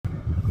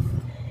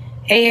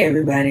Hey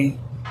everybody.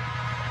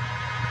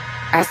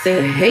 I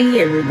said,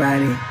 hey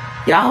everybody.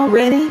 Y'all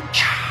ready?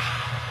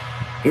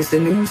 It's a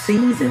new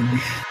season.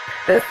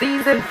 The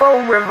season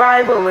 4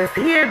 revival is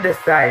here,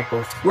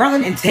 disciples.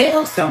 Run and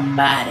tell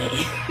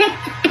somebody.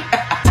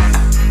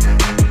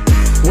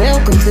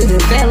 Welcome to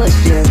the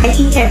fellowship.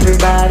 Hey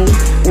everybody.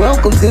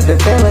 Welcome to the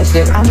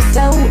fellowship. I'm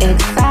so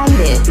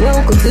excited.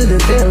 Welcome to the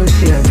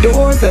fellowship.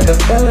 Doors of the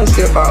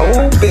fellowship are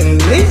open.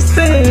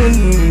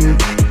 Listen.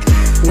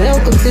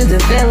 Welcome to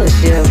the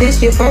fellowship. This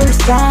your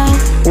first time?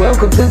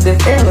 Welcome to the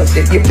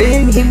fellowship. You've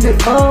been here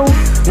before?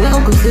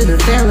 Welcome to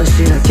the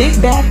fellowship. Kick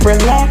back,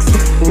 relax.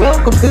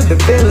 Welcome to the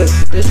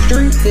fellowship. The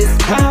streets is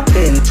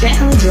popping.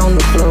 Challenge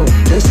on the floor.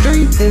 The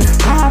streets is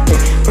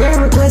popping.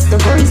 Prayer request the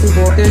praise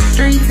report. The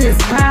streets is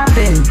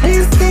popping.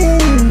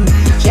 Listen.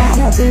 Shout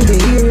out to the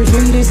hearers,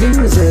 readers,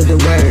 doers of the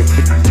word.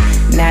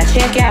 Now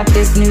check out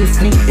this new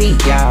sneak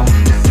peek, y'all.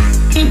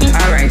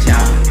 Alright,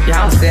 y'all.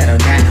 Y'all settle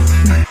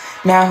down.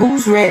 Now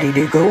who's ready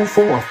to go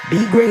forth,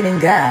 be great in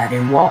God,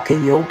 and walk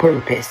in your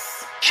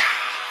purpose?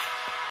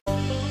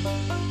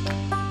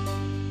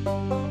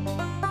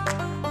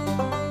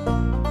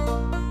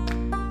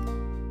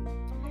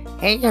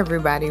 Hey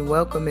everybody,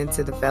 welcome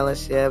into the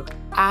fellowship.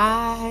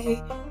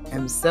 I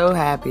am so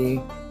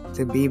happy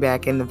to be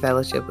back in the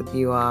fellowship with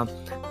you all.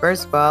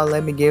 First of all,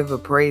 let me give a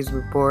praise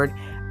report.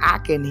 I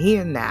can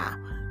hear now.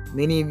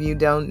 Many of you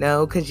don't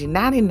know because you're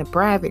not in the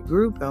private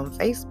group on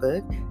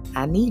Facebook.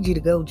 I need you to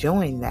go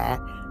join that.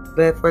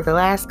 But for the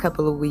last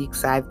couple of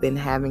weeks, I've been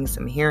having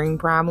some hearing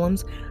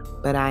problems.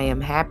 But I am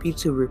happy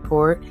to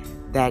report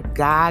that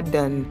God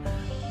done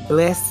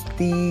blessed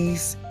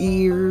these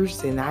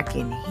ears and I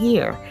can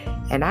hear.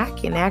 And I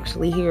can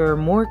actually hear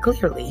more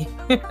clearly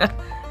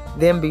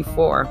than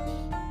before.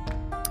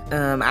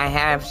 I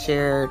have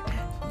shared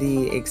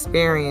the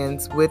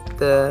experience with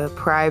the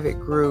private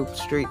group,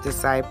 Street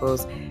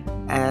Disciples,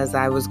 as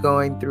I was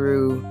going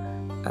through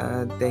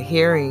the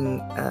hearing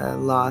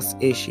loss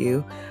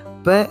issue,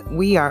 but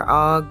we are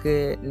all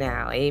good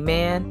now.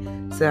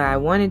 Amen. So I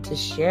wanted to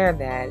share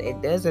that.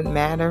 It doesn't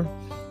matter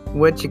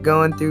what you're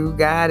going through.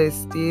 God is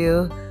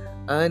still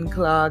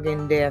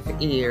unclogging deaf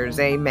ears.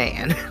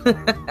 Amen.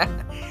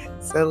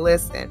 So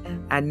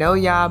listen, I know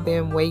y'all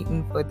been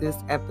waiting for this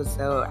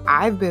episode.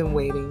 I've been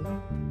waiting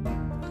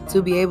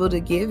to be able to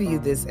give you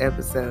this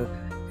episode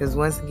because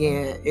once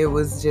again, it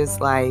was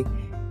just like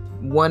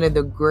one of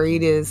the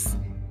greatest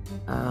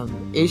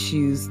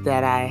issues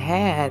that I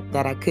had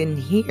that I couldn't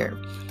hear.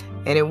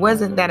 And it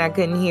wasn't that I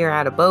couldn't hear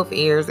out of both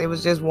ears. It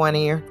was just one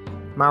ear,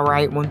 my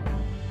right one.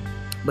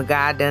 But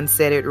God done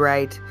said it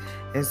right.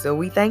 And so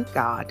we thank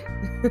God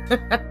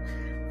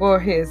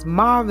for his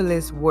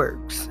marvelous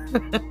works.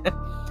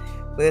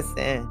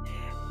 Listen,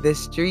 the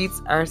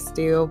streets are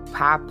still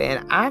popping.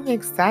 I'm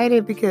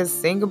excited because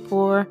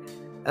Singapore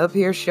up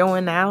here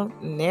showing out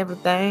and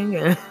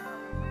everything.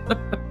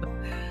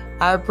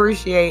 I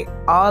appreciate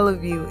all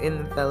of you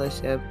in the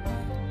fellowship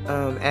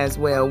as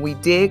well. We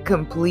did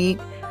complete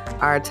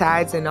our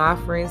Tithes and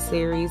Offering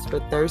series for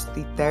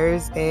Thirsty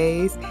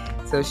Thursdays.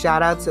 So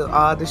shout out to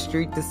all the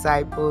Street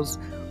Disciples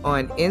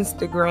on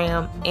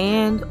Instagram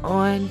and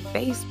on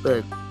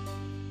Facebook.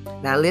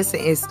 Now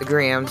listen,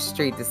 Instagram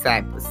Street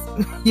Disciples.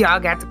 Y'all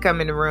got to come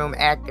in the room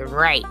acting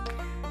right.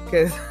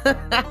 Because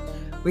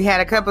we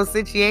had a couple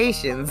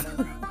situations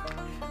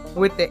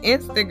with the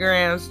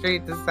Instagram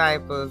Street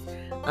Disciples.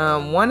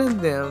 One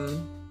of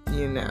them,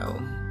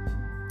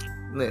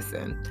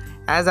 listen,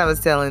 as I was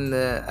telling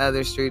the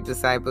other Street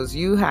Disciples,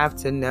 you have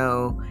to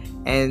know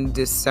and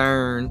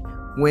discern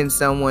when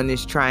someone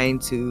is trying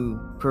to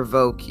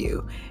provoke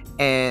you.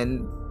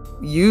 And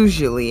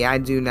usually I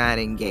do not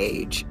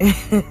engage.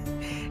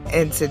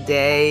 And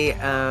today,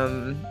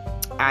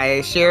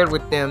 I shared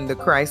with them the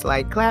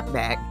Christ-like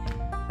clapback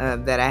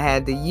that I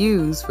had to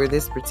use for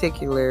this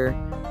particular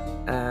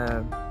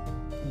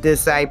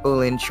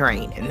disciple in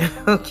training.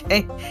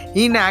 Okay,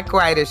 he's not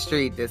quite a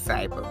street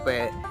disciple,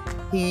 but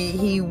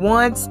he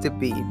wants to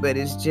be, but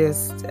it's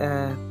just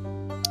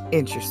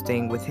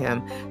interesting with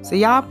him. So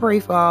y'all pray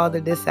for all the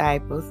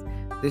disciples,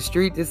 the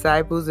street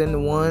disciples and the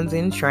ones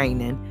in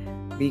training,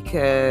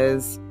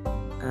 because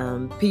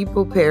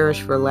people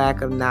perish for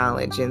lack of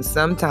knowledge, and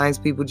sometimes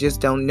people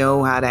just don't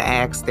know how to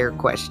ask their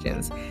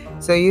questions.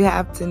 So you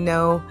have to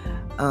know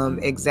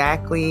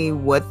exactly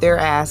what they're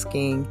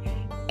asking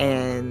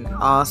and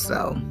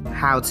also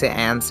how to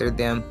answer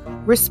them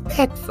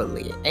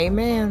respectfully.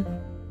 Amen.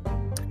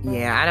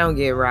 Yeah, I don't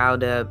get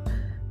riled up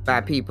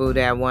by people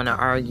that want to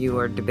argue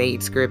or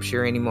debate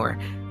scripture anymore.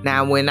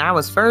 Now, when I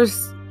was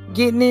first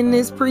getting in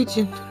this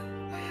preaching,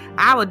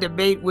 I would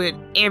debate with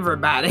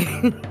everybody.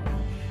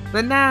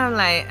 But now I'm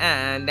like,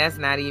 that's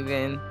not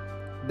even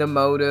the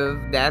motive.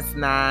 That's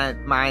not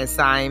my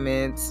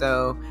assignment.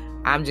 So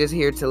I'm just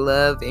here to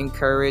love,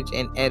 encourage,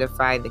 and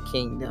edify the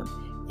kingdom.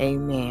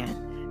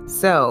 Amen.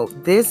 So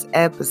this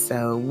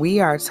episode, we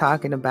are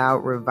talking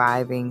about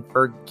reviving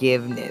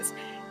forgiveness.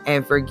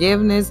 And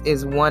forgiveness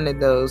is one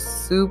of those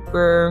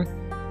super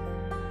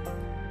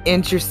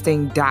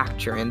interesting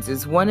doctrines.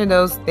 It's one of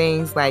those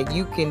things like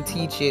you can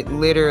teach it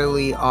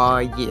literally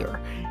all year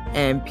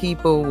and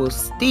people will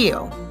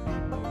still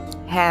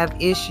have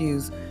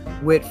issues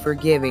with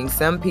forgiving.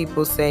 Some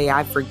people say,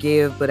 I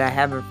forgive, but I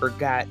haven't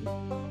forgotten.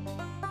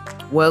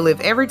 Well, if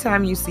every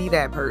time you see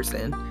that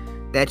person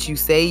that you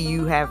say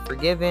you have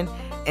forgiven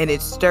and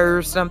it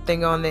stirs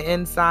something on the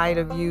inside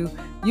of you,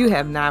 you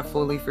have not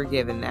fully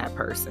forgiven that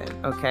person,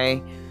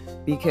 okay?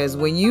 Because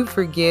when you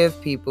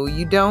forgive people,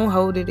 you don't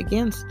hold it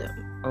against them,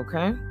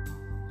 okay?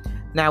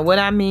 Now, what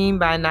I mean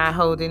by not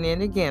holding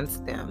it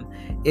against them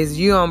is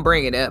you don't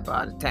bring it up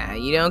all the time.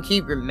 You don't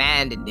keep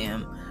reminding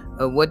them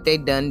of what they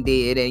done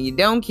did, and you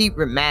don't keep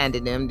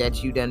reminding them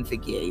that you done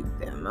forgave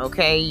them,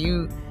 okay?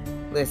 You,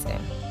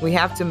 listen, we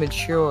have to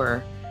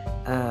mature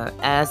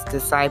as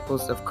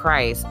disciples of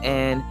Christ.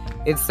 And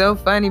it's so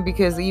funny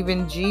because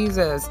even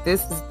Jesus,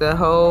 this is the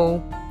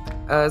whole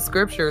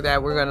scripture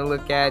that we're going to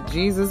look at.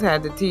 Jesus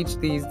had to teach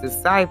these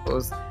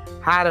disciples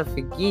how to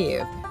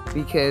forgive,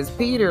 because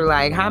Peter,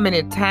 like, how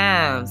many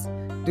times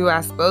do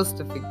I supposed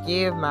to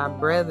forgive my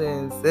brother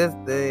and sister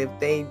if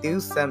they do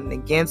something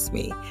against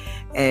me?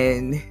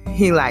 And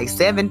he like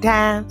 7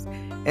 times.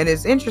 And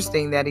it's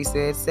interesting that he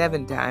said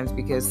 7 times,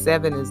 because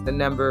 7 is the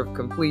number of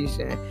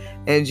completion.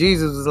 And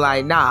Jesus was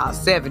like, nah,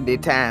 70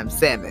 times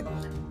 7.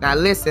 Now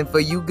listen, for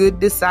you good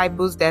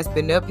disciples that's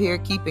been up here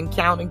keeping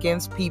count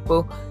against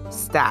people,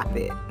 stop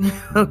it.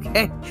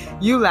 Okay?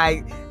 You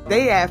like,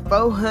 they have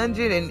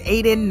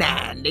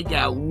 489. They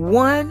got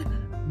one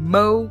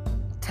more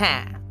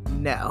time.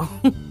 No.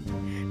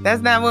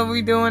 That's not what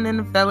we're doing in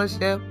the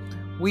fellowship.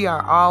 We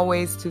are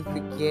always to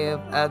forgive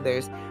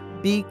others,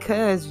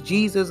 because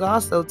Jesus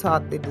also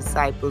taught the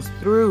disciples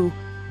through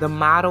the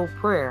model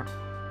prayer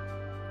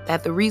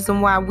that the reason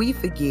why we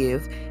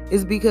forgive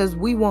is because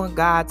we want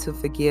God to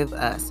forgive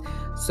us.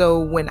 So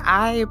when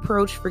I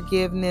approach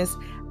forgiveness,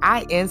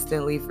 I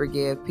instantly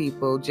forgive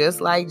people,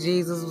 just like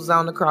Jesus was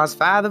on the cross.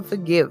 Father,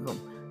 forgive them,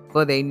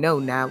 for they know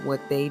not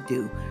what they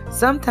do.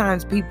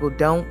 Sometimes people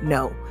don't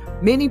know.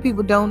 Many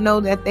people don't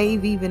know that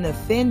they've even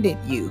offended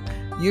you.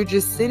 You're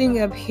just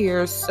sitting up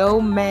here so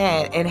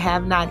mad and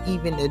have not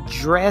even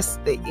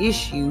addressed the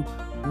issue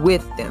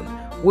with them.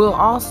 We'll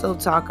also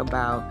talk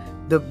about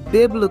the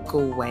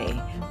biblical way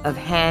of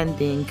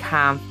handling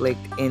conflict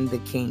in the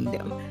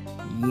kingdom.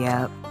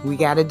 Yep, we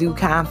got to do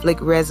conflict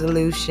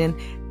resolution.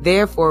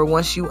 Therefore,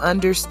 once you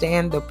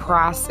understand the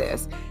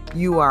process,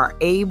 you are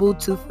able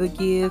to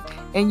forgive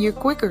and you're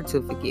quicker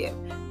to forgive.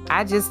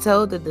 I just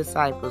told the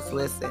disciples,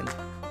 listen,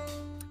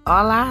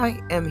 all I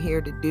am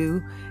here to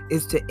do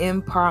is to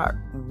impart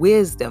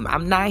wisdom.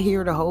 I'm not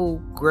here to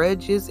hold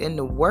grudges and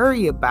to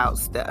worry about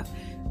stuff.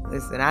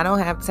 Listen, I don't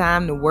have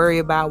time to worry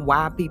about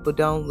why people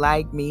don't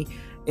like me.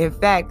 In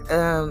fact,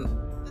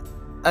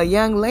 a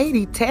young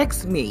lady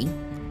texted me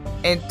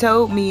and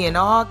told me in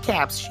all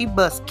caps, she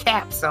bust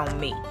caps on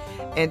me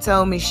and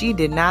told me she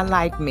did not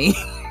like me.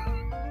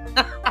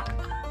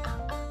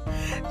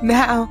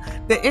 Now,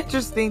 the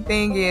interesting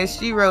thing is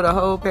she wrote a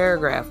whole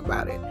paragraph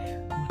about it.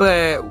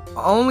 But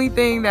only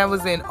thing that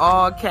was in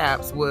all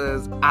caps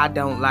was, I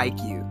don't like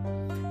you.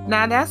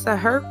 Now, that's a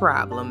her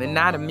problem and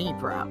not a me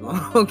problem,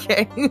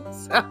 okay?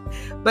 So,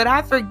 but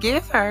I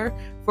forgive her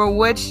for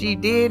what she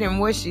did and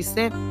what she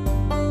said. I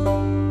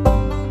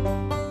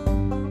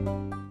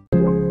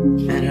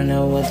don't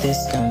know what this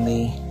gonna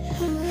be.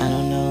 I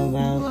don't know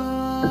about,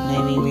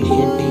 maybe we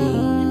should be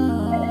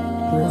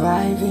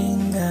reviving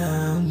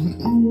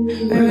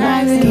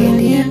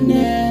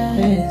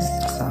forgiveness.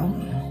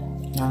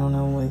 Something. I don't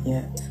know what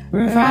yet.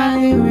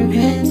 Reviving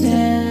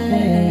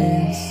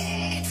repentance.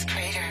 It's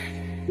greater.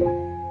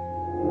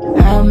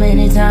 How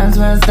many times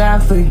must I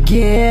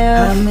forgive?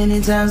 How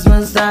many times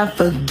must I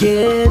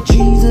forgive?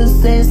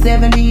 Jesus said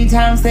 70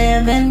 times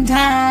 7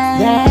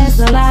 times. That's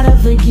a lot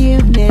of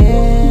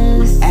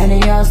forgiveness. And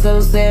he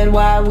also said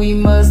why we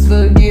must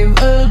forgive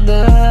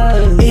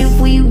others. If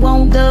we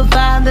want the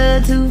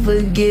Father to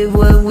forgive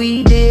what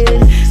we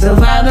did, so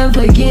Father,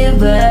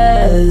 forgive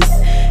us,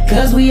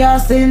 'cause we are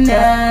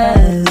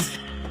sinners.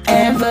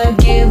 And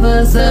forgive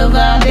us of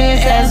our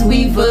debts as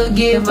we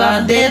forgive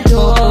our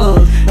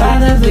debtors.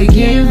 Father,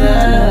 forgive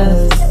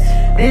us.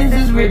 This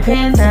is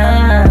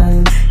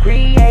repentance.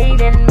 Create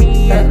in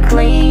me a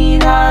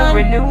clean heart,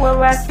 renew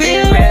our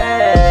spirit.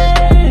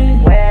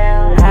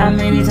 Well, how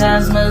many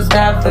times must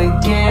I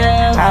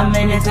forgive? How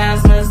many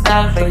times must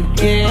I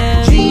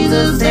forgive?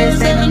 Jesus said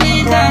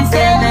 70 times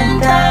 7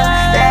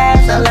 times.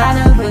 That's a lot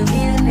of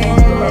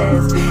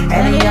forgiveness.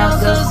 And he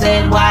also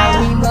said why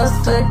we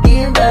must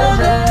forgive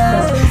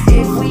others.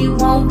 If we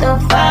want the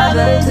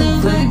Father to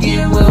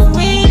forgive what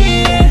we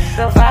did,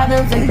 so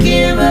Father,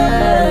 forgive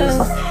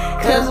us,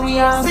 'cause we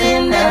are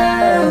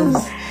sinners.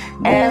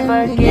 And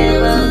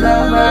forgive us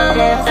of our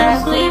debts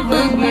as we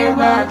forgive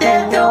our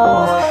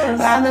debtors.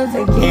 Father,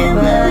 forgive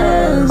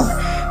us.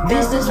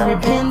 This is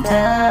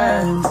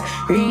repentance.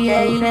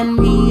 Create in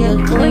me a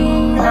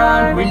clean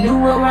heart,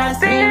 renew our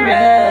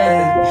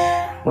spirit.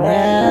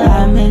 Well,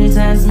 how many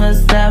times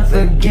must I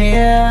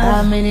forgive?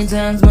 How many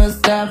times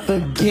must I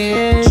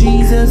forgive?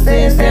 Jesus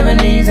said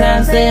 70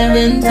 times,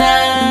 7 times.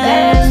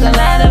 That's a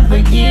lot of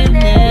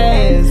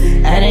forgiveness.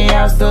 And he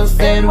also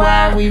said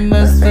why we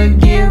must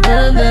forgive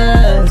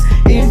others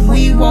if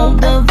we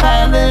want the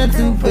Father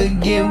to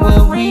forgive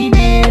what we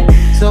did.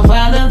 So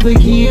Father,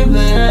 forgive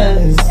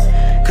us,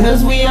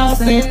 'cause we are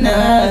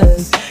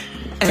sinners.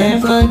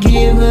 And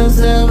forgive us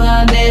of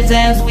our debts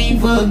as we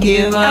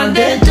forgive our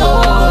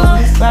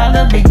debtors.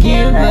 Father,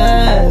 forgive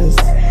us.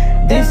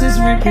 This is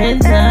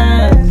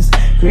repentance.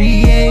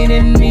 Create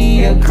in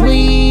me a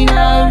clean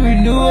heart,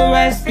 renew a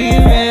right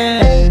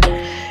spirit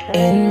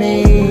in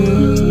me.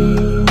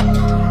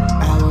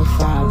 Our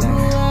Father,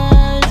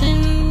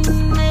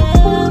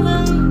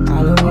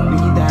 hallowed be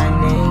thy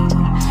name.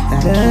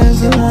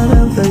 There's a lot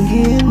of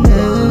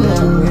forgiveness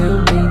that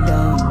will be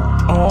done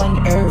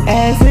on earth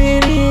as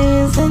it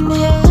is in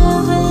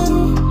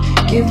heaven.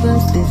 Give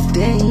us this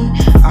day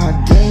our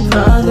daily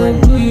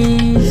bread,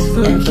 and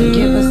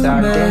forgive us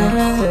our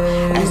debts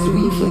as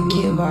we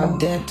forgive our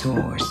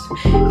debtors.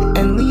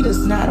 And lead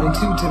us not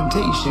into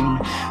temptation,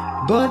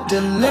 but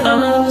deliver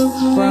us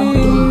from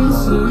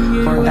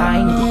evil. For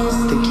thine is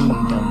the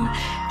kingdom,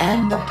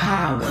 and the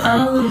power,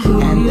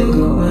 and the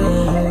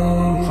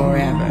glory,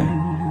 forever.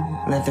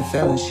 Let the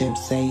fellowship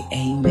say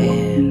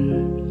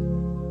amen.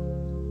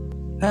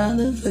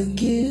 Father,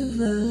 forgive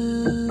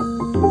us.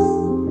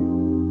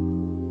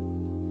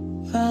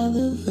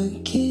 Father,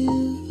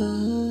 forgive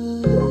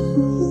us.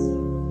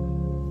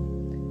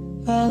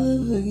 Father,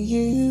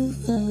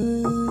 forgive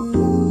us.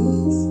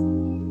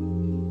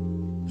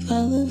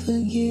 Father,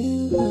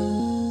 forgive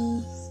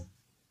us.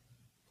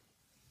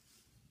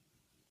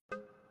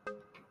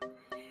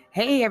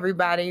 Hey,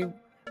 everybody.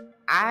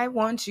 I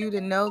want you to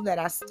know that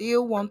I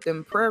still want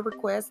them prayer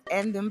requests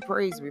and them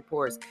praise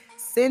reports.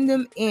 Send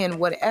them in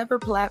whatever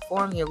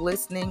platform you're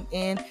listening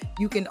in.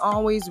 You can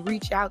always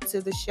reach out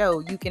to the show.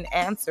 You can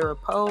answer a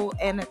poll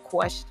and a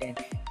question.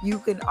 You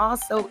can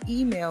also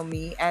email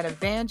me at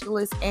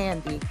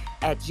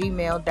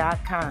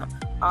evangelistandy@gmail.com.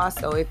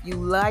 Also, if you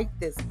like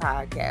this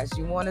podcast,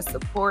 you want to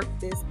support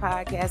this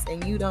podcast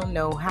and you don't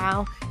know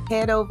how,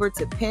 head over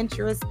to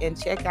Pinterest and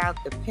check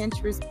out the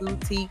Pinterest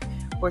Boutique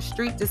for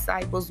Street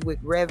Disciples with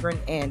Reverend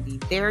Andy.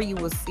 There you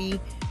will see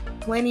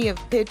plenty of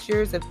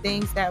pictures of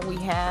things that we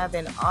have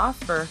and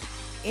offer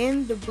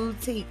in the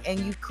boutique. And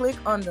you click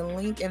on the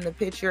link in the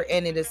picture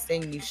and it'll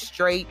send you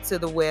straight to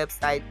the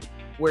website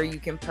where you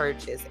can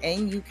purchase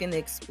and you can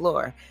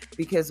explore,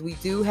 because we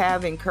do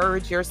have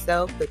Encourage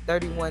Yourself, the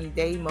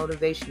 31-day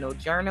motivational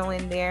journal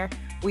in there.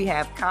 We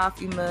have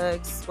coffee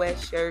mugs,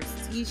 sweatshirts,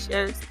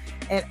 t-shirts,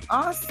 and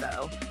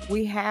also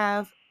we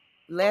have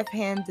Left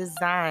Hand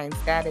Designs.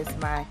 That is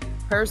my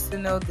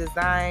personal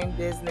design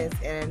business,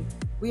 and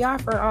we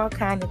offer all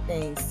kinds of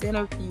things,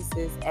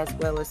 centerpieces as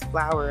well as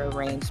flower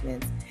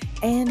arrangements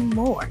and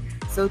more.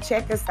 So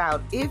check us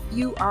out. If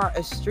you are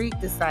a street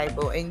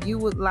disciple and you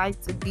would like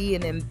to be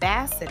an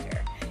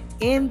ambassador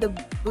in the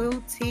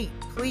boutique,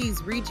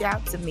 please reach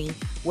out to me,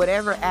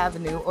 whatever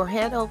avenue, or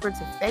head over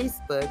to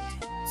Facebook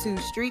to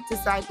Street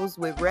Disciples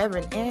with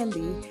Reverend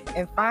Andy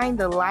and find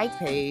the like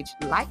page,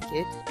 like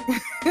it.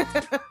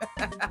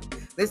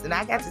 Listen,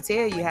 I got to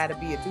tell you how to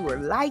be a doer.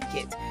 Like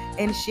it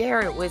and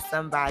share it with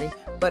somebody,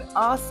 but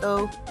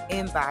also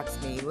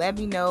inbox me. Let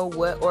me know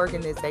what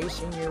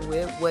organization you're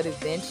with, what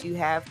events you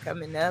have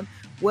coming up,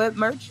 what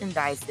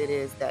merchandise it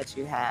is that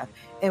you have,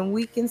 and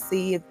we can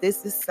see if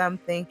this is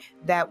something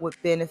that would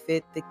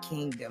benefit the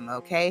kingdom,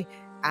 okay?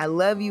 I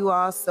love you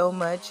all so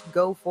much.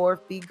 Go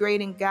forth, be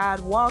great in God,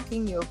 walk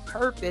in your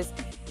purpose,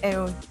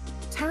 and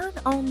turn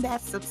on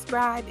that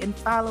subscribe and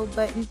follow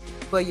button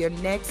for your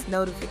next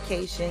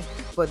notification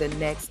for the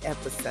next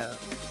episode.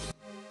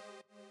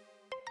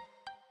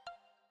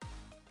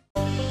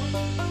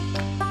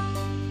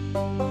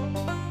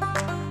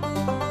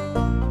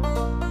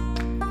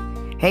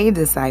 Hey,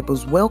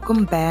 disciples,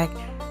 welcome back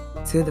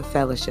to the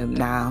fellowship.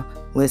 Now,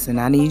 listen,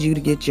 I need you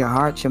to get your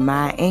heart, your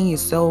mind, and your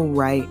soul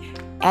right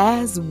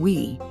as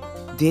we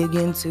dig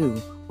into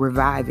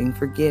reviving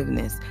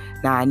forgiveness.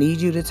 Now, I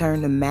need you to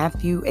turn to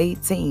Matthew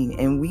 18,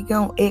 and we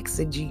gonna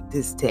exegete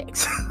this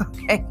text,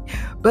 okay?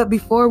 But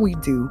before we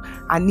do,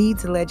 I need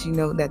to let you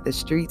know that the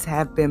streets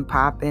have been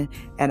popping,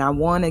 and I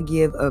want to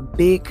give a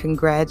big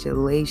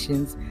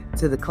congratulations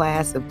to the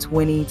class of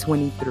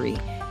 2023.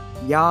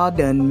 Y'all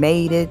done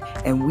made it,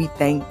 and we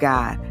thank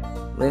God.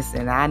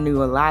 Listen, I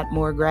knew a lot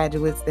more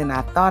graduates than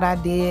I thought I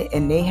did,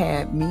 and they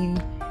had me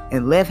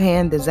and Left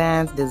Hand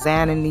Designs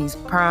designing these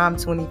Prom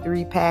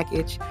 23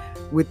 package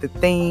with the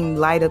theme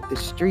Light Up the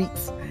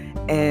Streets.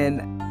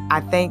 And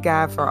I thank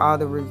God for all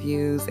the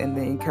reviews and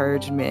the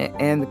encouragement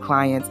and the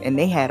clients, and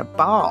they had a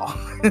ball.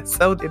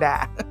 So did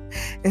I.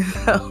 And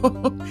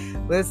so,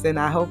 listen,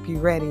 I hope you're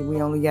ready. We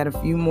only got a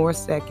few more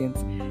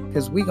seconds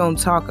because we're going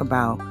to talk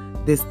about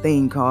this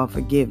thing called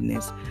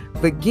forgiveness.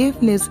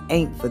 Forgiveness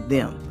ain't for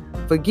them.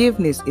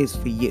 Forgiveness is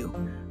for you.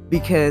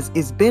 because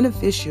it's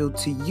beneficial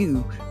to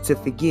you to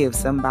forgive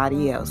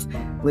somebody else.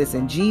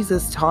 Listen,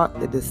 Jesus taught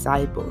the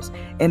disciples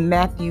in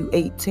Matthew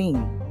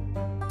 18.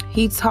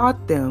 He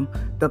taught them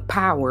the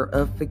power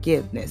of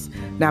forgiveness.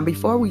 Now,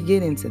 before we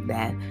get into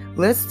that,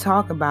 let's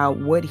talk about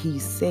what he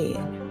said,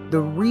 the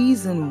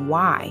reason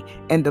why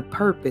and the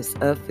purpose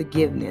of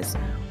forgiveness.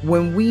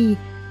 When we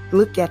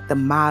look at the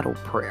model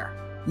prayer,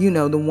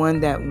 the one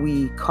that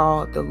we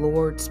call the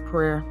Lord's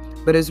Prayer,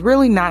 but it's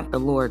really not the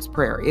Lord's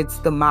Prayer. It's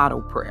the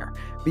model prayer,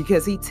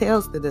 because he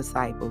tells the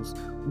disciples,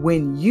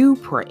 when you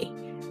pray,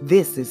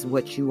 this is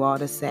what you ought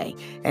to say.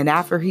 And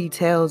after he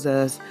tells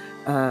us,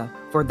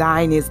 for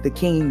thine is the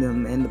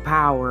kingdom and the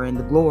power and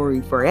the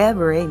glory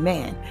forever,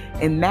 amen.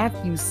 In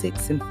Matthew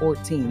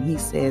 6:14, he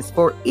says,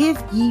 for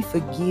if ye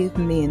forgive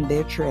men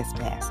their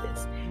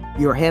trespasses,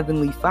 your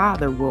heavenly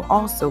Father will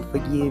also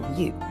forgive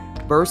you.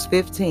 Verse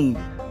 15,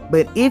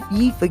 but if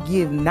ye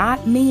forgive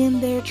not men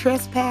their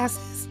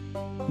trespasses,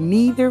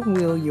 neither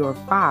will your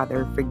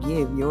Father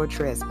forgive your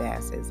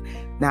trespasses.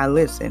 Now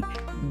listen,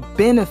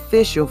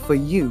 beneficial for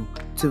you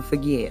to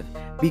forgive,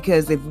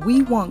 because if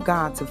we want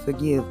God to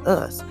forgive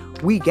us,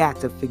 we got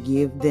to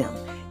forgive them.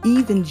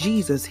 Even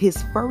Jesus,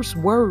 his first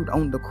word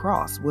on the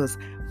cross was,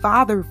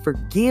 Father,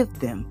 forgive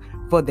them,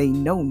 for they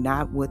know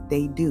not what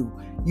they do.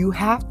 You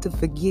have to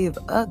forgive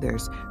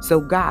others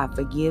so God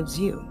forgives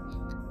you.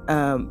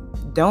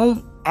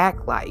 Don't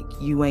act like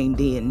you ain't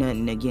did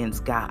nothing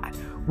against God.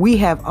 We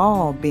have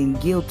all been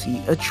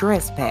guilty of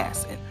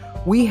trespassing.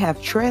 We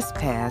have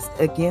trespassed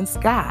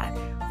against God,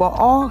 for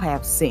all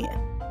have sinned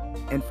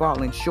and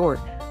fallen short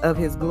of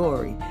his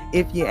glory.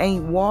 If you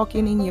ain't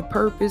walking in your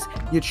purpose,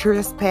 you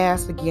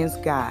trespass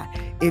against God.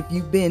 If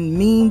you've been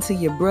mean to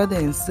your brother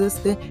and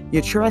sister,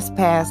 you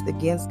trespassed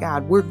against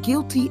God. We're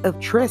guilty of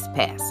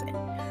trespassing.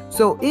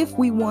 So if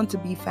we want to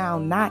be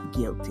found not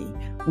guilty,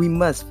 we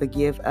must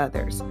forgive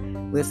others.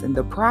 Listen,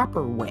 the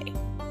proper way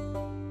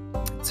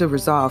to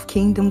resolve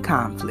kingdom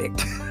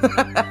conflict.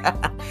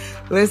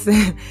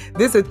 Listen,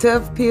 this is a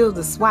tough pill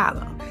to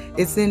swallow.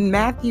 It's in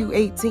Matthew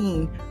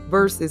 18,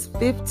 verses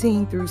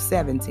 15 through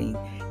 17.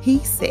 He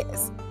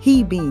says,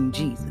 he being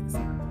Jesus,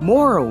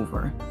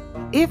 moreover,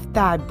 if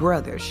thy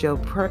brother shall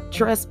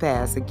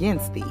trespass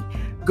against thee,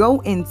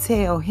 go and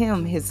tell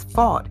him his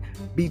fault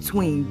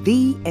between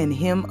thee and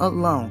him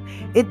alone.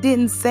 It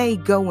didn't say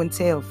go and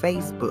tell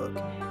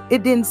Facebook.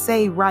 It didn't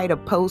say write a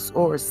post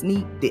or a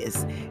sneak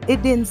this.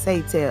 It didn't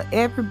say tell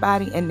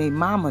everybody and their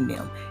mama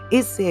them.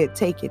 It said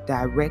take it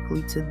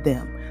directly to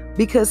them.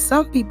 Because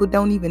some people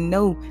don't even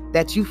know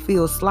that you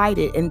feel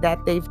slighted and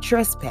that they've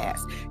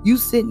trespassed. You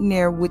sitting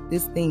there with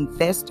this thing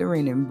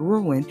festering and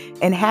brewing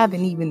and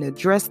haven't even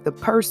addressed the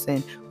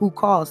person who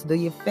caused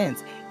the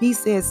offense. He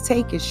says,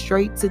 take it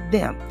straight to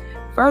them.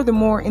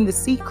 Furthermore, in the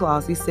C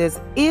clause, he says,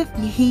 if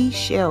he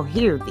shall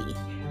hear thee,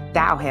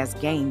 thou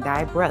hast gained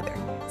thy brother.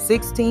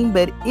 16,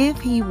 but if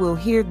he will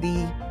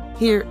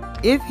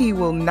if he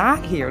will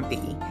not hear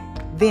thee,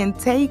 then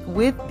take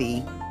with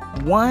thee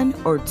one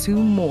or two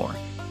more,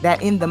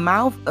 that in the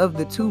mouth of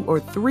the 2 or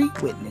 3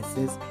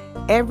 witnesses,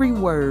 every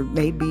word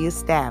may be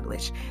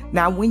established.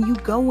 Now, when you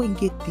go and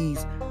get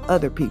these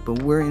other people,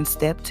 we're in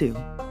step 2.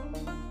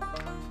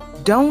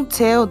 Don't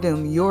tell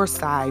them your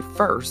side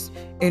first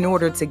in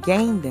order to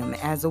gain them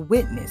as a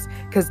witness,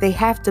 because they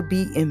have to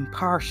be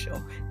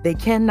impartial. They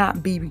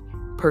cannot be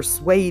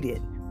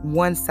persuaded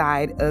one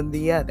side or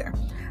the other.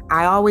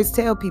 I always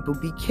tell people,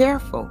 be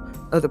careful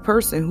of the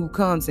person who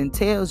comes and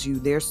tells you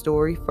their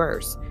story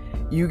first.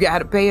 You got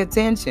to pay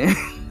attention.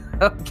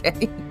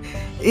 Okay,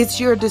 it's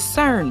your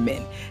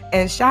discernment.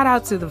 And shout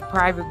out to the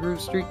private group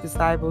Street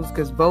Disciples,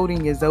 because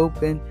voting is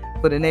open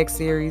for the next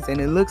series,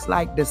 and it looks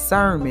like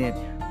discernment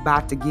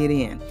about to get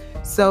in.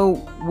 So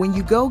when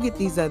you go get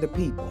these other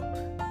people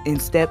in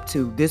step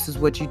 2, this is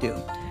what you do.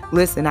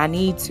 Listen, I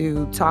need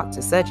to talk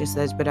to such and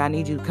such, but I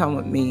need you to come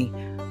with me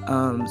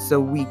so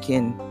we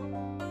can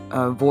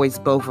voice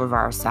both of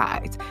our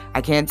sides.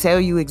 I can't tell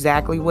you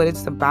exactly what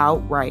it's about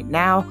right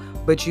now,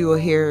 but you will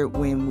hear it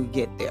when we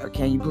get there.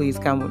 Can you please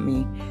come with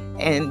me?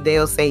 And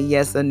they'll say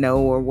yes or no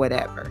or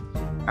whatever.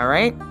 All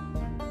right.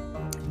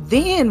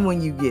 Then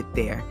when you get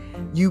there,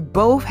 you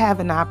both have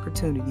an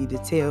opportunity to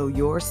tell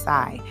your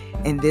side.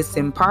 And this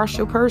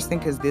impartial person,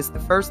 because this is the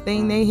first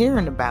thing they're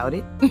hearing about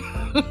it,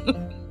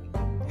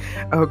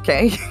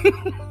 okay,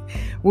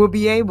 will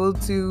be able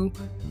to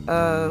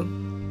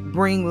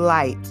bring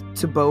light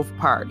to both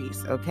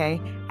parties. Okay.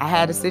 I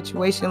had a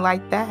situation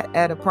like that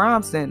at a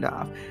prom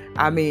send-off.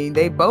 I mean,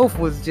 they both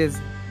was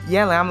just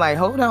yelling. I'm like,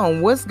 hold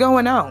on, what's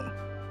going on?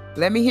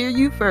 Let me hear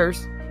you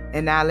first,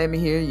 and now let me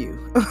hear you.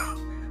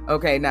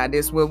 Okay, now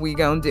this is what we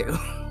gonna do.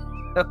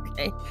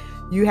 Okay,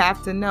 you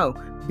have to know.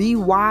 Be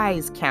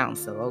wise,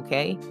 counsel,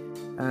 okay?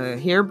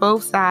 Hear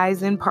both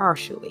sides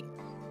impartially.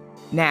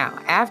 Now,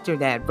 after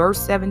that, verse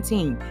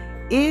 17,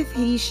 if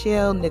he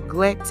shall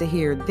neglect to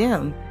hear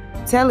them,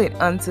 tell it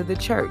unto the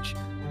church.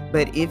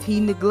 But if he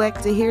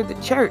neglect to hear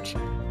the church,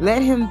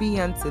 let him be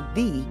unto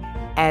thee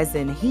as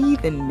an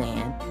heathen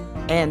man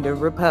and a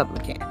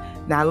Republican.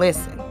 Now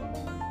listen,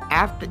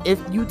 if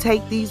you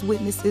take these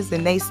witnesses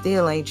and they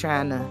still ain't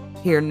trying to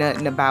hear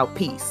nothing about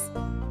peace.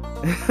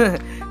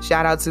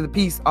 Shout out to the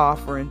peace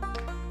offering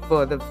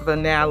for the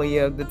finale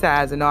of the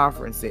Tithes and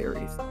Offering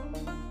series.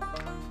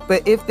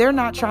 But if they're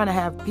not trying to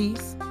have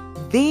peace,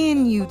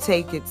 then you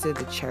take it to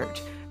the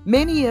church.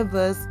 Many of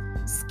us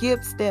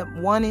skip step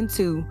 1 and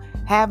 2,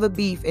 have a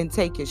beef, and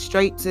take it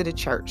straight to the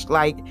church.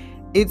 Like,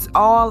 it's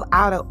all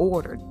out of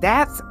order.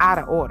 That's out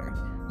of order.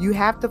 You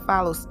have to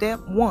follow step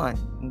 1,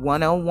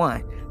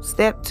 101.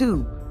 Step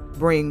 2,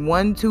 bring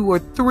 1, 2, or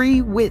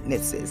 3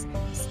 witnesses.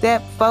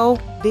 Step 4,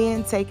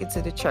 then take it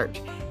to the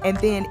church. And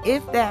then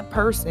if that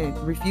person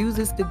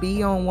refuses to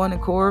be on one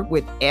accord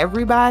with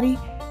everybody,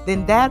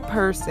 then that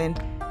person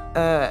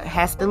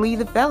has to leave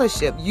the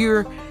fellowship.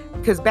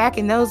 Because back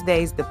in those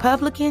days, the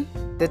publican,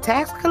 the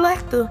tax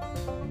collector,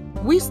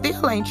 we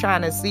still ain't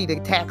trying to see the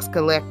tax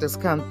collectors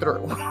come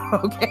through,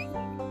 okay?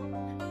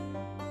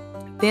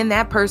 Then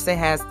that person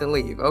has to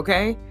leave,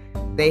 okay?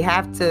 They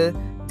have to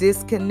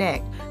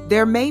disconnect.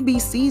 There may be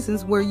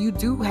seasons where you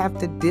do have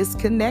to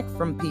disconnect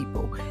from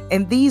people,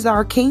 and these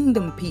are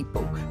kingdom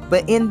people.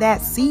 But in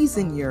that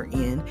season you're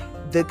in,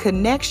 the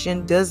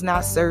connection does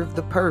not serve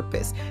the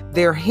purpose.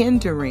 They're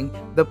hindering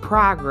the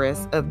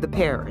progress of the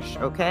parish,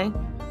 okay?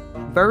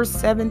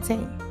 Verse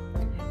 18.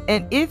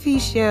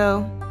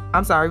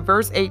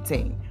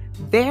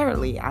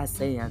 Verily I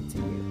say unto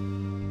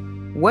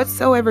you,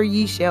 whatsoever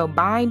ye shall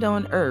bind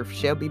on earth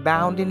shall be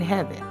bound in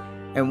heaven,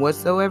 and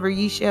whatsoever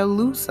ye shall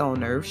loose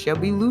on earth shall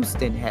be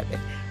loosed in heaven.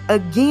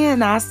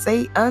 Again I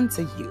say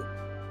unto you,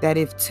 that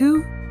if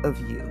 2 of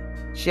you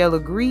shall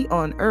agree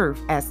on earth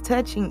as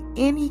touching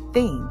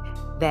anything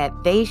that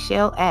they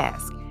shall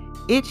ask,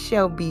 it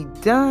shall be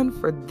done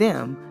for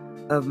them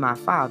of my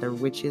Father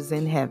which is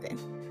in heaven.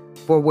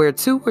 For where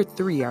 2 or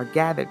 3 are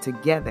gathered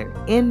together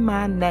in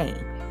my name,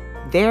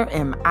 there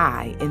am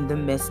I in the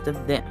midst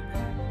of them.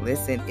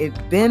 Listen, it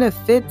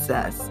benefits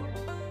us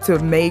to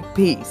make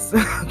peace,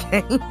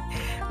 okay?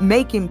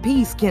 Making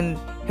peace can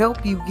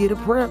help you get a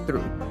prayer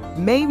through.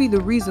 Maybe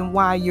the reason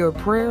why your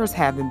prayers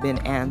haven't been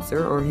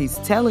answered, or he's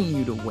telling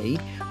you to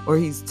wait, or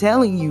he's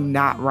telling you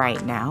not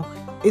right now,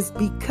 is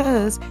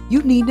because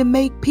you need to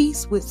make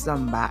peace with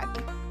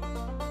somebody.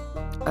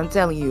 I'm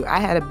telling you, I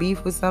had a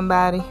beef with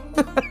somebody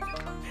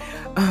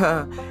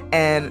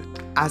and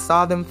I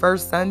saw them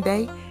first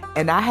Sunday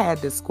and I had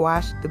to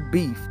squash the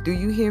beef. Do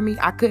you hear me?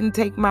 I couldn't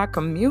take my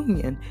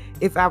communion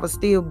if I was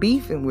still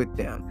beefing with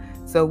them.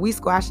 So we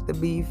squashed the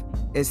beef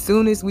as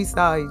soon as we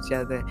saw each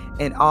other,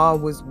 and all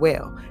was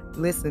well.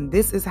 Listen,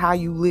 this is how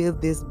you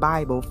live this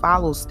Bible.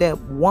 Follow step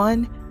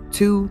 1,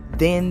 2,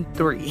 then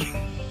 3.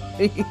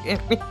 You hear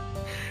me?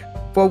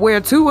 For where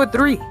 2 or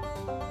 3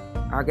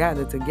 are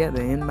gathered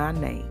together in my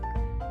name,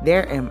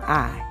 there am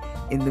I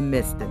in the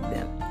midst of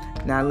them.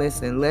 Now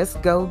listen, let's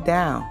go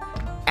down.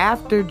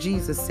 After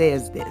Jesus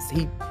says this,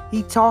 he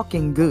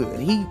talking good.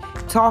 He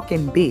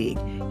talking big.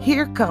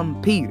 Here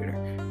come Peter,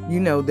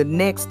 the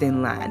next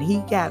in line. He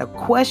got a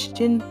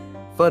question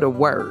for the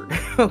word,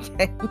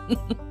 okay?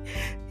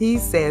 He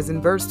says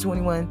in verse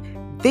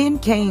 21, then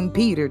came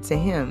Peter to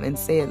him and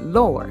said,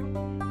 Lord,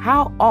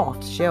 how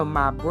oft shall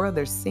my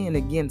brother sin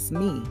against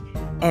me,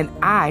 and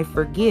I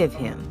forgive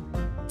him?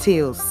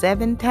 Till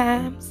 7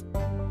 times?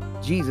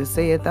 Jesus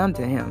saith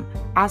unto him,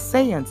 I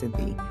say unto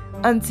thee,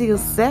 until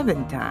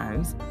 7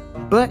 times,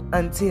 but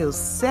until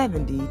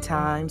 70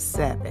 times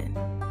 7.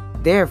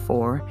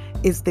 Therefore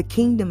is the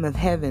kingdom of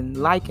heaven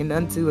likened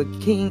unto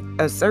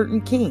a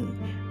certain king,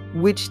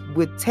 which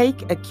would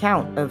take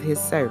account of his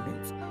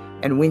servants.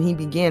 And when he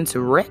began to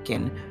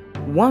reckon,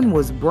 one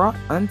was brought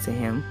unto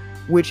him,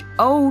 which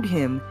owed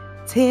him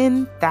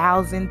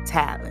 10,000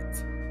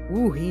 talents.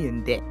 Ooh, he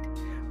in debt.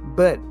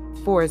 But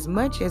for as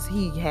much as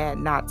he had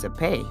not to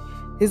pay,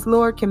 his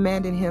Lord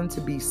commanded him to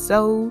be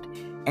sold,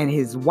 and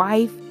his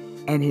wife,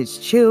 and his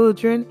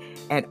children,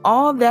 and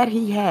all that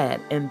he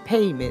had, and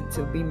payment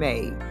to be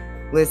made.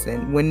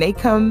 Listen, when they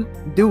come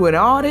do an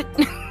audit,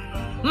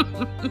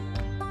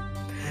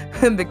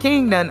 the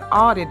king done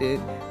audited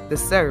the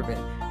servant.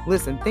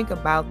 Listen, think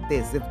about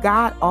this. If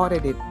God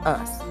audited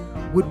us,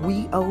 would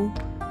we owe?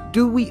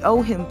 Do we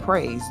owe him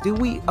praise? Do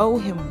we owe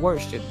him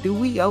worship? Do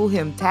we owe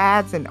him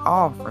tithes and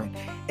offering?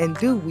 And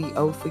do we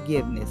owe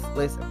forgiveness?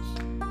 Listen,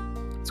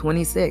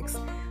 26.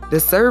 The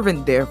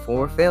servant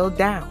therefore fell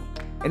down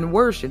and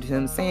worshipped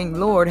him, saying,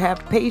 Lord, have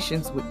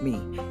patience with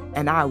me,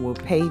 and I will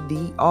pay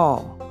thee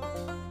all.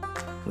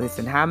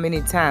 Listen, how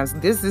many times?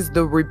 This is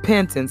the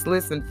repentance.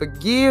 Listen,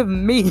 forgive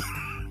me.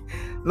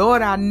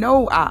 Lord, I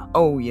know I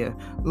owe you.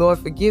 Lord,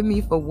 forgive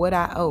me for what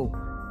I owe.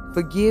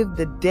 Forgive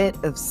the debt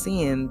of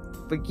sin.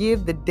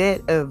 Forgive the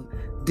debt of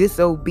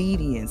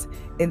disobedience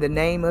in the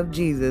name of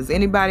Jesus.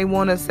 Anybody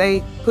want to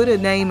say, put a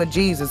name of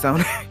Jesus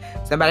on it?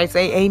 Somebody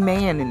say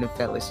amen in the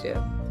fellowship.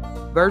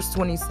 Verse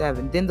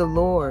 27, then the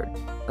Lord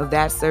of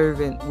that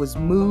servant was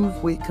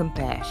moved with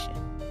compassion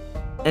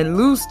and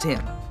loosed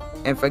him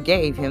and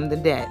forgave him the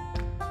debt.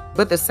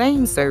 But the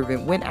same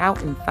servant went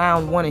out and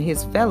found one of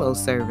his fellow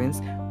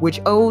servants, which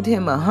owed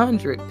him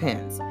 100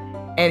 pence,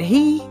 and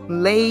he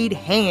laid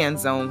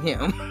hands on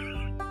him.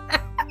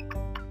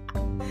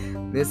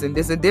 Listen,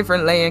 this is a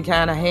different laying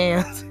kind of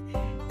hands.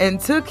 And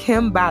took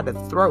him by the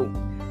throat,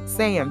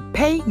 saying,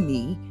 pay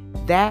me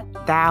that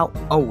thou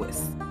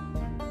owest.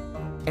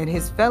 And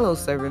his fellow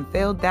servant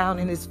fell down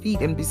at his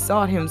feet and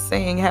besought him,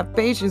 saying, have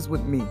patience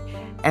with me,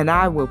 and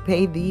I will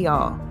pay thee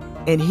all.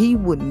 And he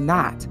would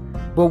not,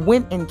 but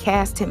went and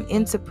cast him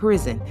into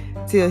prison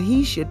till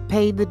he should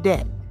pay the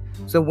debt.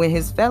 So when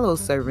his fellow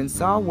servants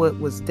saw what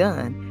was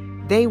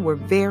done, they were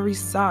very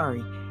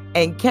sorry,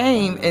 and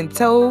came and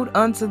told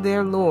unto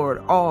their Lord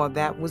all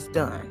that was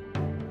done.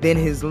 Then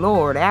his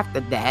Lord, after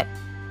that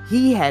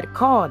he had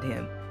called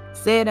him,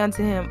 said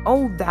unto him,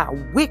 O thou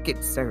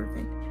wicked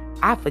servant,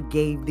 I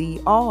forgave thee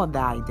all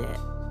thy debt.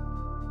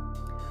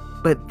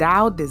 But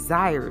thou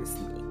desirest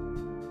me.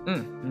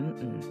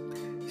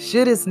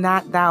 Shouldest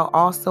not thou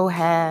also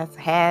have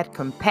had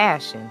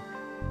compassion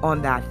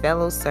on thy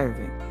fellow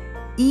servant,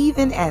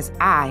 even as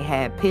I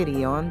had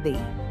pity on thee?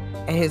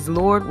 And his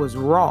Lord was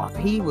wroth.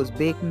 He was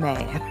big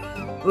mad.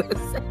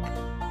 Listen.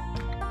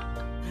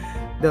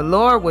 The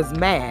Lord was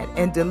mad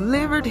and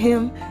delivered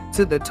him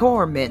to the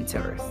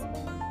tormentors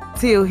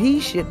till he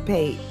should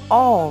pay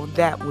all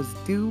that was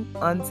due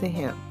unto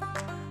him.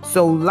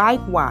 So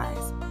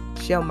likewise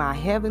shall my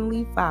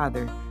heavenly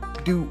Father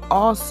do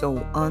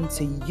also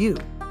unto you,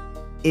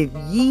 if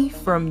ye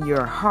from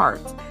your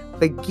hearts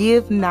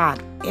forgive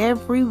not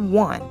every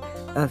one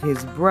of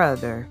his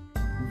brother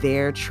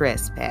their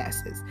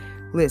trespasses.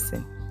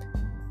 Listen,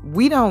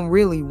 we don't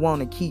really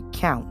want to keep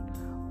count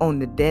on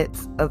the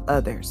debts of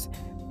others,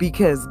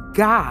 because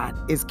God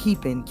is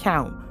keeping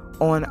count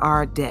on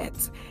our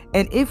debts.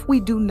 And if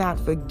we do not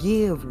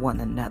forgive one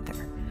another,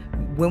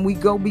 when we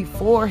go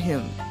before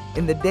him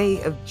in the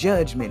day of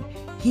judgment,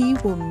 he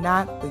will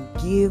not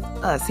forgive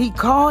us. He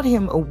called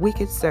him a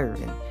wicked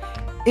servant.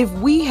 If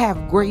we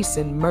have grace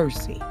and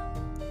mercy,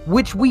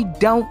 which we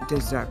don't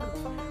deserve,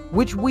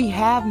 which we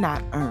have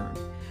not earned,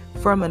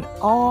 from an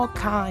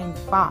all-kind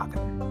Father,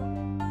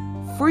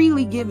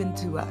 freely given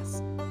to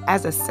us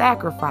as a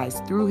sacrifice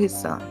through his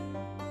Son,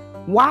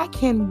 why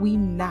can we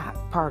not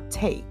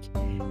partake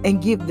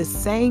and give the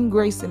same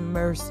grace and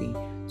mercy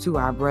to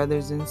our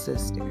brothers and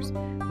sisters?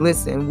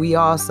 Listen, we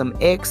are some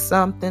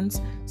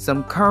ex-somethings,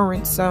 some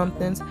current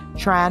somethings,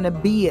 trying to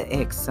be an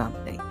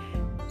ex-something.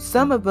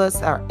 Some of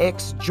us are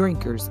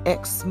ex-drinkers,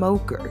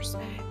 ex-smokers,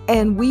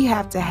 and we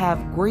have to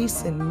have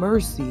grace and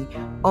mercy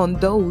on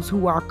those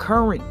who are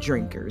current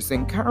drinkers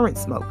and current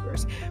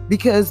smokers,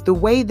 because the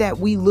way that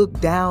we look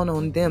down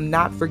on them,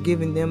 not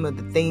forgiving them of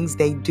the things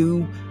they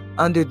do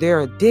under their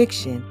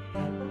addiction,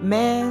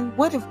 man,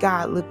 what if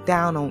God looked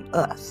down on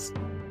us?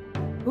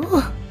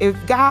 Ooh, if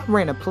God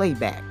ran a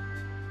playback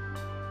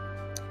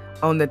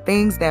on the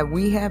things that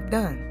we have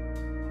done,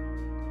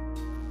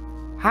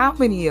 how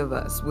many of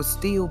us would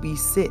still be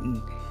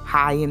sitting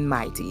high and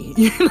mighty?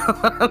 You know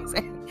what I'm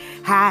saying?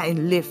 High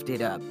and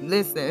lifted up.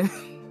 Listen,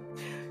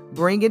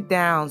 bring it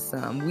down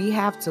some. We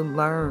have to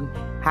learn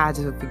how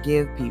to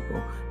forgive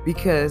people,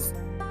 because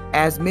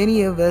as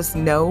many of us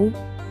know,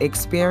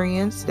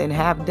 experienced, and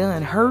have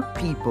done, hurt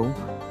people.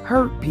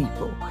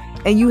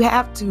 And you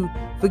have to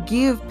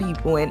forgive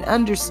people and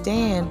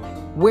understand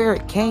where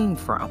it came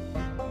from.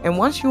 And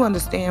once you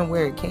understand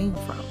where it came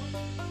from,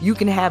 you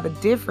can have a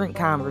different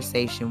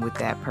conversation with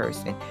that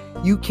person.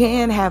 You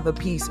can have a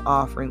peace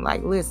offering.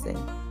 Like, listen,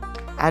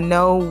 I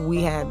know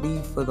we had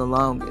beef for the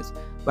longest,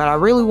 but I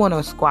really want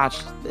to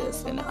squash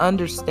this and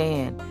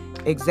understand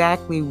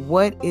exactly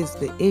what is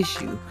the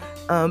issue.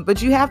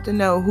 But you have to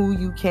know who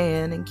you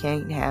can and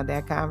can't have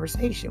that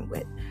conversation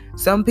with.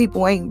 Some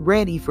people ain't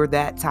ready for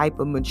that type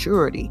of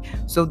maturity.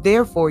 So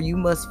therefore, you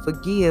must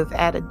forgive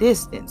at a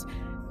distance.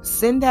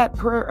 Send that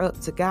prayer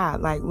up to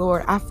God. Like,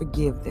 Lord, I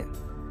forgive them.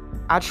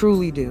 I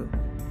truly do.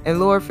 And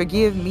Lord,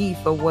 forgive me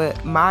for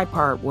what my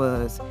part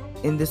was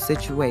in this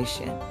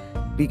situation,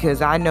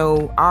 because I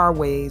know our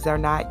ways are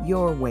not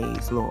your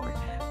ways, Lord.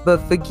 But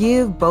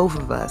forgive both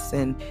of us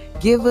and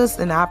give us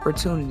an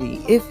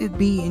opportunity, if it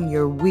be in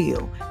your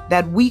will,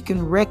 that we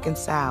can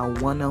reconcile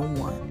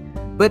one-on-one.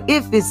 But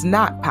if it's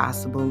not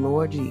possible,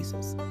 Lord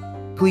Jesus,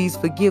 please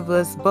forgive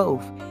us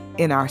both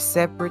in our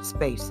separate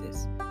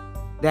spaces,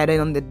 that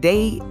on the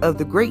day of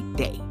the great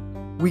day,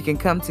 we can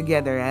come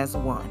together as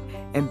one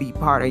and be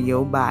part of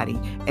your body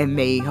and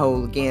made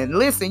whole again.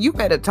 Listen, you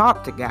better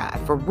talk to God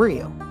for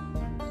real.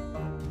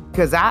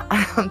 Because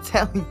I'm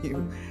telling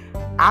you,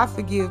 I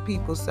forgive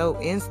people so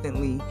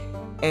instantly,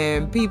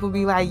 and people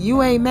be like,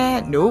 you ain't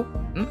mad? Nope.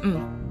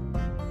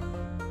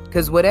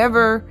 Because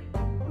whatever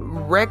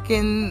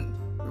reckoning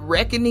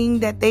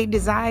that they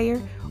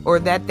desire or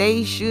that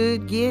they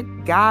should get,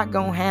 God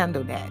gonna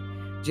handle that.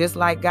 Just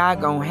like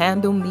God gonna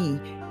handle me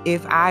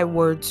if I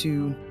were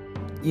to,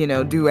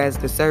 do as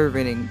the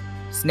servant and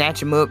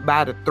snatch him up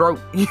by the throat.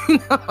 You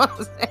know what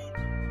I'm saying?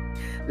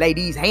 Lay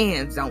these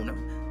hands on him.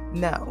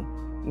 No.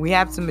 We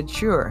have to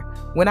mature.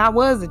 When I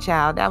was a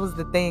child, that was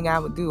the thing I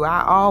would do.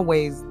 I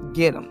always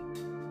get them.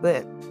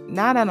 But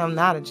now that I'm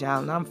not a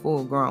child and I'm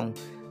full grown,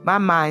 my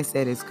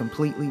mindset is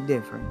completely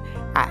different.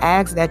 I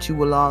ask that you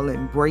will all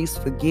embrace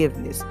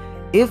forgiveness,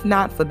 if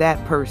not for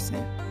that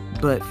person,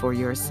 but for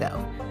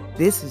yourself.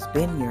 This has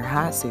been your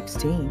Hot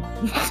 16.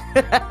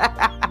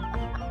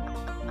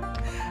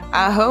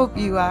 I hope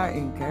you are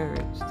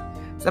encouraged.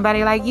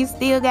 Somebody like, you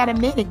still got a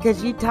minute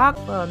because you talked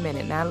for a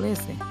minute. Now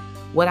listen,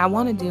 what I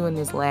want to do in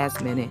this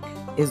last minute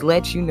is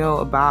let you know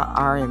about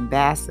our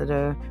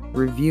ambassador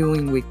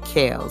reviewing with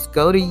Kels.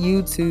 Go to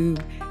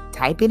YouTube,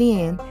 type it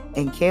in,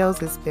 and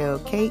Kels is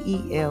spelled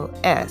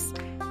Kels,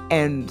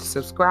 and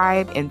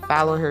subscribe and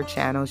follow her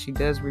channel. She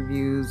does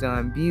reviews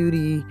on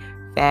beauty,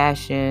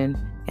 fashion,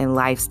 and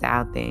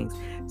lifestyle things.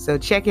 So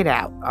check it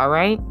out, all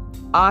right?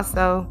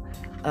 Also,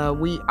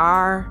 we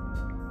are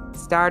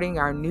starting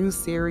our new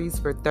series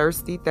for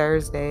Thirsty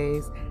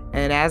Thursdays.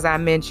 And as I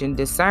mentioned,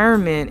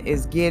 discernment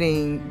is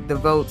getting the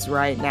votes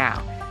right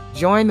now.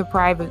 Join the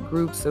private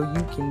group so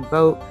you can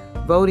vote.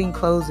 Voting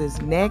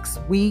closes next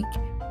week,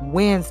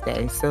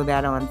 Wednesday, so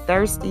that on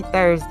Thirsty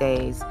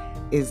Thursdays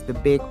is the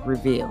big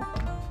reveal.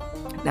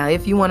 Now,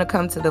 if you want to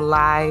come to the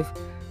live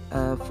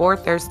for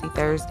Thirsty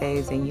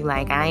Thursdays and you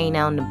like, I ain't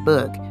on the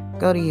book,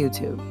 go to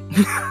YouTube.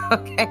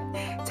 Okay?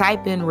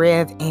 Type in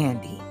Rev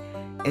Andy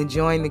and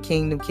join the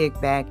Kingdom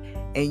Kickback,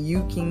 and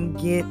you can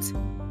get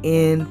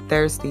in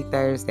Thirsty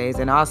Thursdays.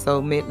 And also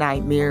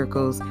Midnight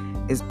Miracles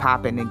is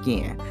popping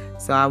again.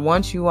 So I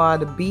want you all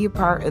to be a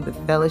part of the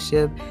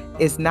fellowship.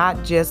 It's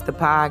not just the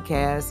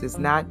podcast. It's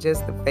not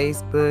just the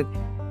Facebook.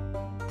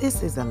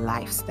 This is a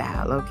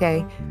lifestyle,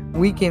 okay?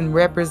 We can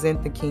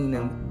represent the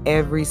kingdom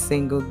every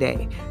single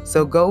day.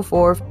 So go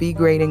forth, be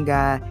great in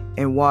God,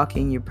 and walk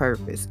in your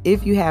purpose.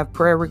 If you have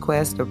prayer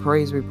requests or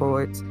praise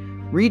reports,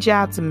 reach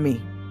out to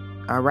me.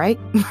 All right?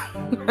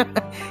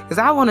 Because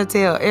I want to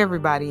tell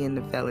everybody in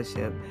the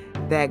fellowship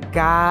that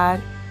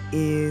God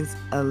is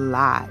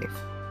alive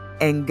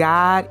and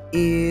God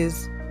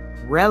is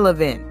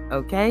relevant.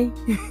 Okay?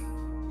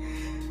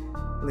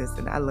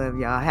 Listen, I love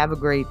y'all. Have a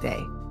great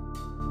day.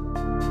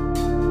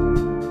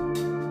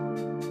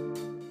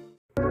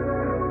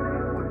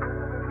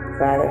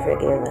 Father,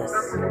 forgive us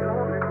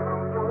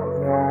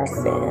for our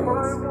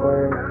sins,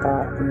 word,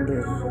 thought, and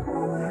deed.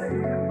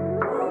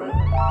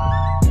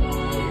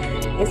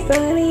 It's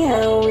funny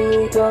how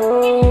we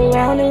go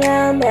round and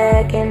round,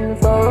 back and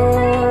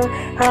forth.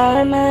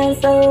 Our minds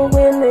so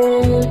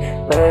willing,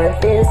 but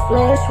this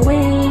flesh we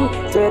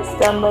trip,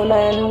 stumble,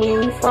 and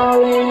we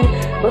falling.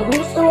 But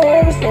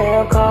whosoever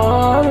shall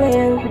call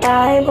in,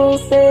 Bible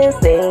says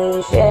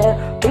they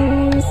shall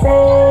be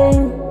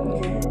saved.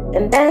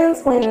 And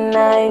that's when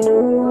I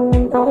knew,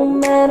 no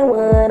matter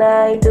what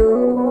I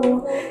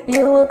do,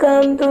 you will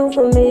come through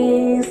for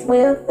me,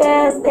 swift,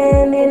 fast,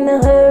 and in a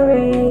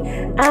hurry.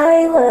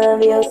 I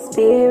love your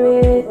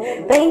spirit.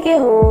 Thank you,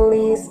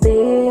 Holy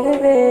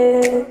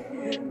Spirit,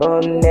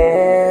 for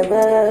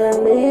never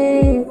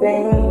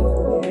leaving.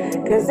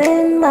 'Cause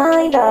in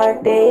my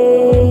dark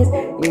days,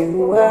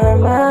 you were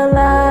my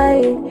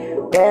light.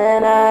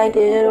 When I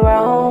did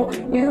wrong,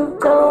 you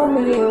told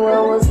me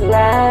what was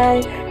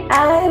right.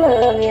 I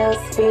love your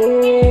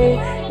spirit.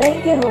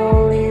 Thank you,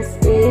 Holy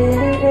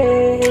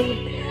Spirit,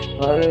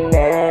 for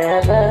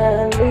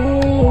never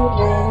leaving.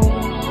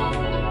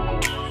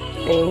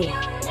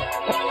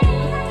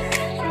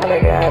 Father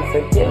God,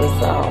 forgive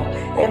us all.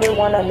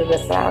 Everyone under the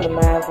sound of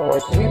my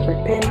voice, we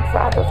repent.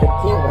 Father,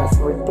 forgive us,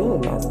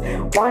 redeem us,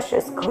 wash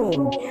us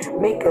clean,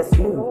 make us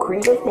new,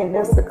 create in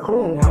us a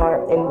clean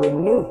heart, and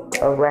renew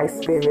a right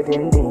spirit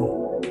in thee.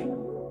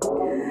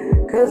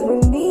 'Cause we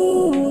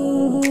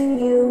need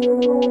you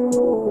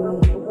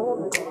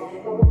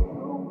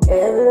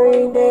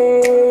every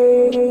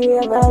day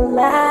of our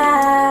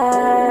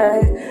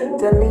life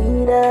to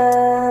lead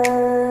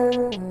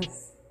us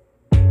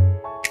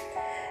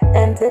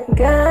and to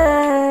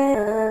guide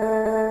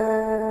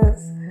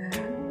us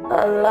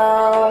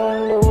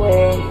along the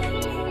way.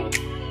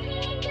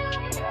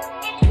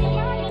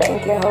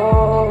 Thank you,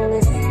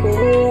 Holy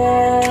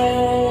Spirit,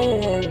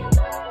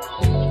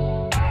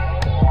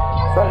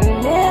 for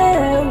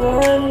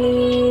never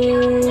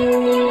leaving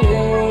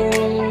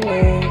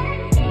me.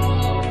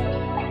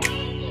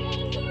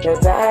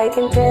 'Cause I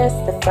can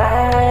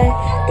testify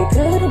it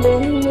could have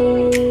been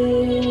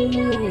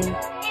me,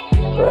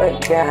 but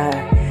God,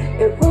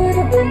 it would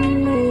have been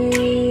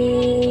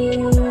me,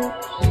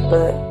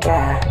 but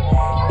God,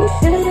 it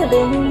should have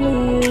been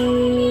me,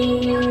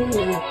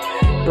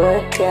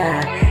 but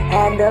God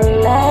had the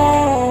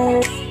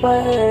last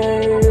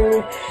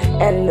word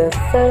and the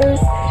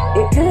first.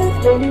 It could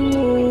have been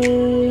me,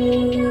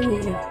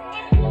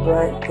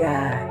 but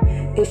God,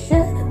 it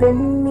should have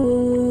been me,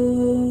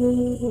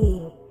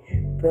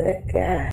 but God.